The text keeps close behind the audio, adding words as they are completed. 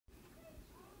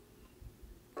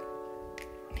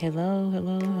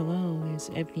Hello. It's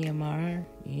Ebony Amar,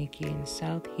 Yankee in the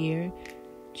South here,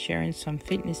 sharing some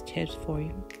fitness tips for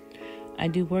you. I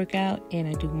do workout and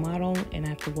I do model, and I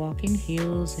have to walk in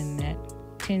heels, and that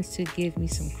tends to give me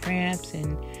some cramps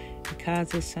and it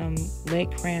causes some leg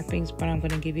crampings, but I'm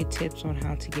going to give you tips on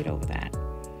how to get over that.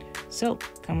 So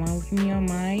come on with me on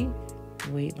my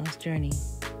weight loss journey.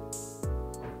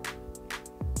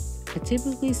 I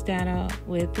typically start out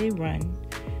with a run,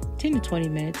 10 to 20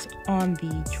 minutes on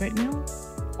the treadmill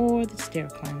or the stair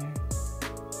climber.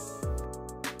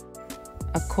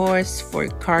 Of course, for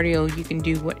cardio, you can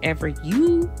do whatever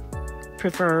you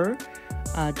prefer,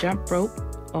 jump rope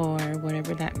or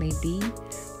whatever that may be.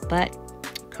 But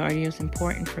cardio is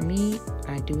important for me.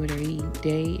 I do it every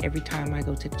day, every time I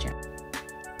go to the gym.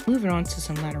 Moving on to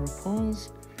some lateral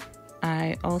pulls.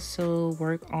 I also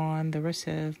work on the rest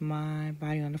of my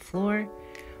body on the floor.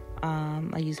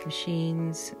 I use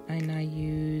machines and I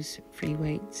use free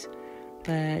weights,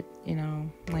 but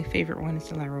my favorite one is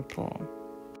the lateral pull.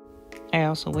 I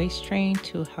also waist train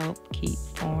to help keep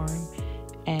form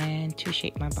and to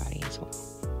shape my body as well.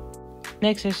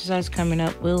 Next exercise coming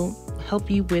up will help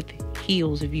you with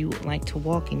heels. If you would like to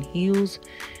walk in heels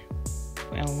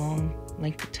for a long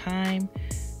length of time,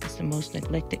 it's the most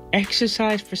neglected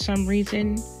exercise for some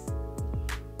reason.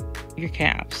 Your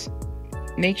calves.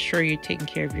 Make sure you're taking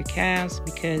care of your calves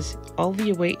because all of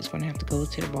your weight is going to have to go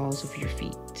to the balls of your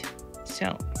feet.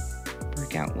 So,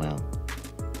 work out well.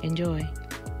 Enjoy.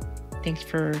 Thanks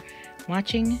for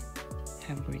watching.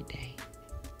 Have a great day.